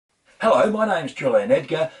Hello, my name's Julian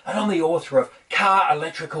Edgar and I'm the author of Car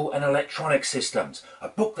Electrical and Electronic Systems, a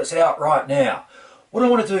book that's out right now. What I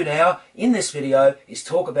want to do now in this video is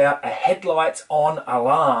talk about a headlights on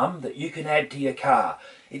alarm that you can add to your car.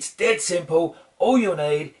 It's dead simple. All you'll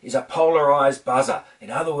need is a polarised buzzer. In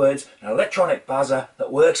other words, an electronic buzzer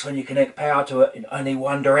that works when you connect power to it in only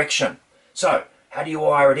one direction. So, how do you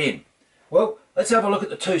wire it in? Well, let's have a look at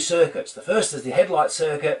the two circuits. The first is the headlight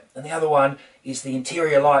circuit and the other one is the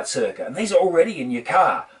interior light circuit. And these are already in your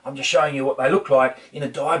car. I'm just showing you what they look like in a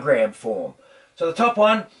diagram form. So the top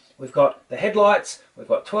one, we've got the headlights. We've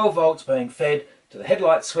got 12 volts being fed to the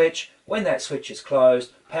headlight switch. When that switch is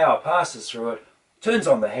closed, power passes through it, turns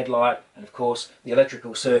on the headlight, and of course the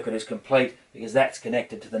electrical circuit is complete because that's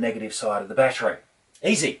connected to the negative side of the battery.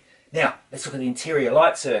 Easy. Now, let's look at the interior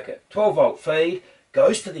light circuit. 12 volt feed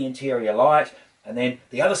goes to the interior light, and then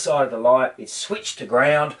the other side of the light is switched to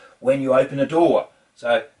ground when you open a door.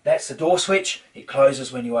 So that's the door switch. It closes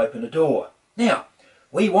when you open a door. Now,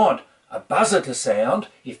 we want a buzzer to sound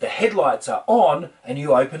if the headlights are on and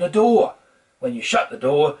you open a door. When you shut the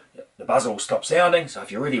door, the buzzer will stop sounding, so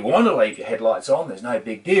if you really want to leave your headlights on, there's no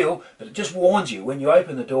big deal, but it just warns you when you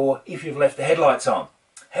open the door if you've left the headlights on.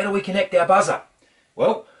 How do we connect our buzzer?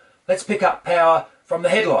 Well, let's pick up power from the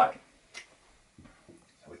headlight.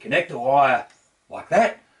 So we connect the wire like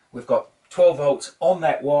that. We've got 12 volts on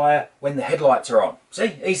that wire when the headlights are on.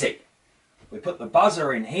 See? Easy. We put the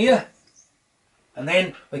buzzer in here, and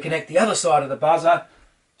then we connect the other side of the buzzer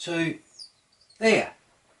to there.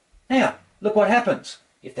 Now, look what happens.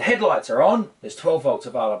 If the headlights are on, there's 12 volts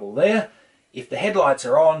available there. If the headlights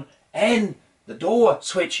are on and the door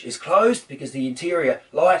switch is closed because the interior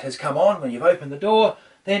light has come on when you've opened the door,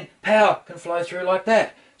 then power can flow through like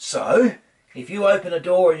that. So, if you open a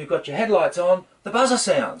door and you've got your headlights on, the buzzer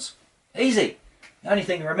sounds. Easy. The only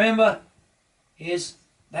thing to remember is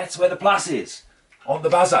that's where the plus is, on the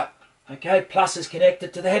buzzer. Okay, plus is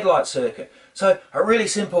connected to the headlight circuit. So a really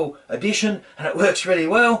simple addition, and it works really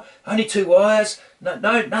well. Only two wires,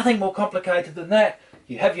 nothing more complicated than that.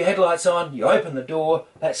 You have your headlights on, you open the door,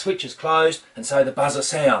 that switch is closed, and so the buzzer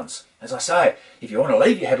sounds. As I say, if you want to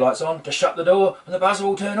leave your headlights on, just shut the door and the buzzer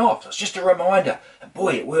will turn off. So it's just a reminder, and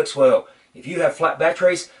boy, it works well. If you have flat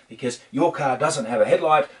batteries because your car doesn't have a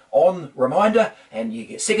headlight on reminder and you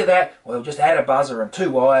get sick of that, well, just add a buzzer and two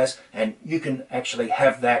wires and you can actually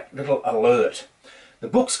have that little alert. The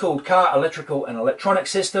book's called Car Electrical and Electronic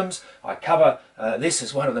Systems. I cover this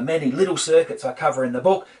as one of the many little circuits I cover in the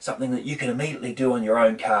book, something that you can immediately do on your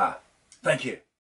own car. Thank you.